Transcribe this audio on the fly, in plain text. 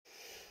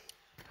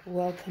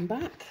Welcome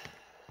back.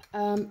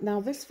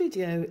 Now this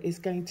video is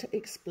going to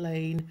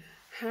explain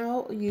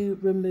how you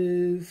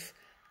remove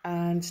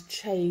and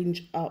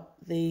change up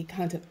the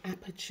kind of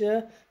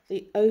aperture,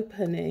 the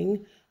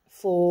opening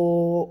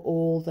for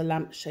all the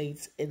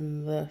lampshades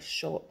in the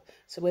shop.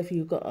 So whether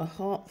you've got a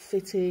heart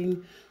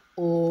fitting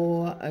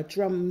or a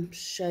drum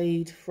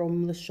shade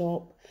from the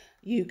shop,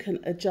 you can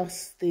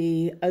adjust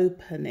the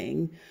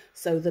opening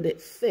so that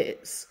it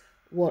fits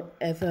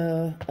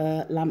whatever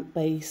lamp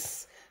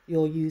base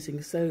you're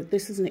using. So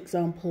this is an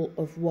example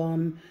of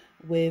one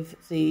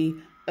with the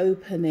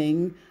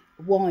opening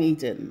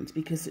widened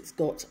because it's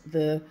got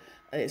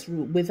it's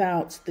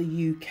without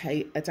the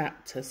UK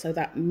adapter, so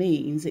that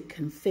means it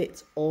can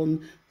fit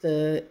on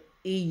the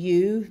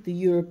EU, the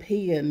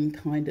European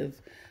kind of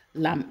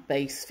lamp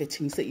base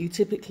fittings that you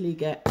typically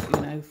get,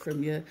 you know,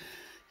 from your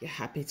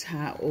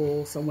Habitat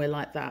or somewhere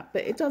like that,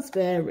 but it does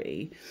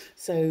vary.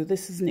 So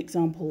this is an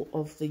example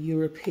of the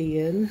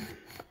European.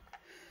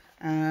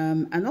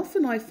 And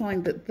often I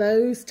find that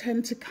those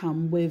tend to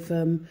come with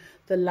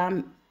the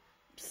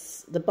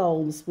lamps, the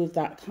bulbs with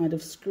that kind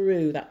of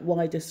screw, that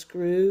wider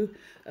screw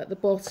at the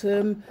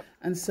bottom.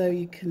 And so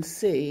you can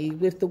see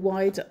with the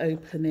wider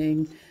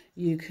opening,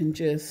 you can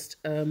just,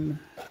 you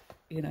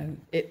know,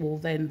 it will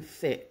then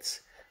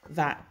fit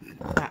that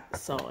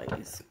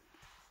size.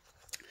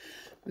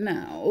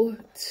 Now,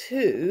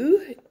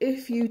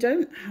 if you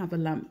don't have a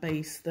lamp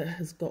base that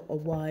has got a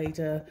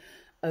wider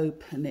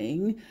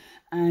opening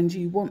and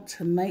you want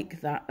to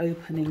make that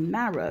opening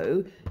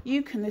narrow,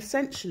 you can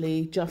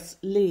essentially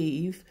just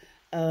leave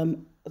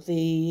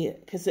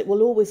because it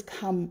will always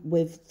come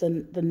with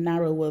the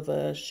narrower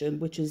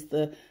version, which is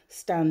the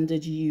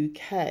standard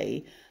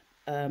UK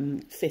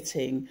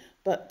fitting,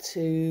 but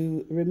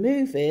to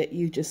remove it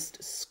you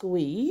just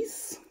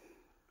squeeze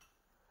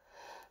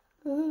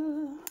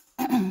all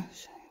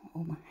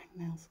my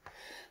hangnails.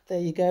 There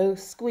you go,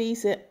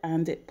 squeeze it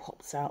and it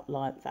pops out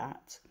like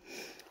that.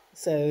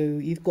 So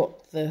you've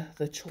got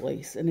the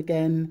choice. And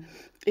again,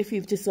 if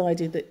you've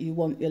decided that you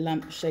want your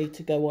lampshade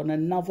to go on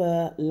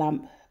another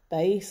lamp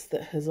base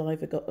that has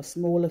either got a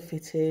smaller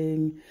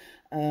fitting,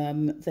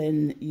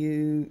 then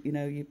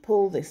you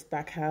pull this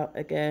back out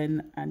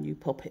again and you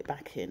pop it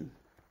back in.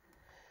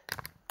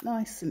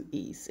 Nice and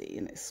easy,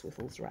 and it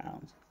swivels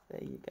round.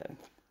 There you go.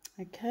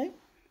 Okay.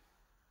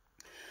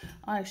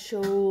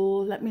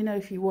 Let me know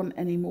if you want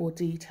any more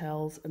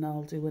details and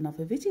I'll do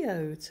another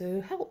video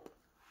to help.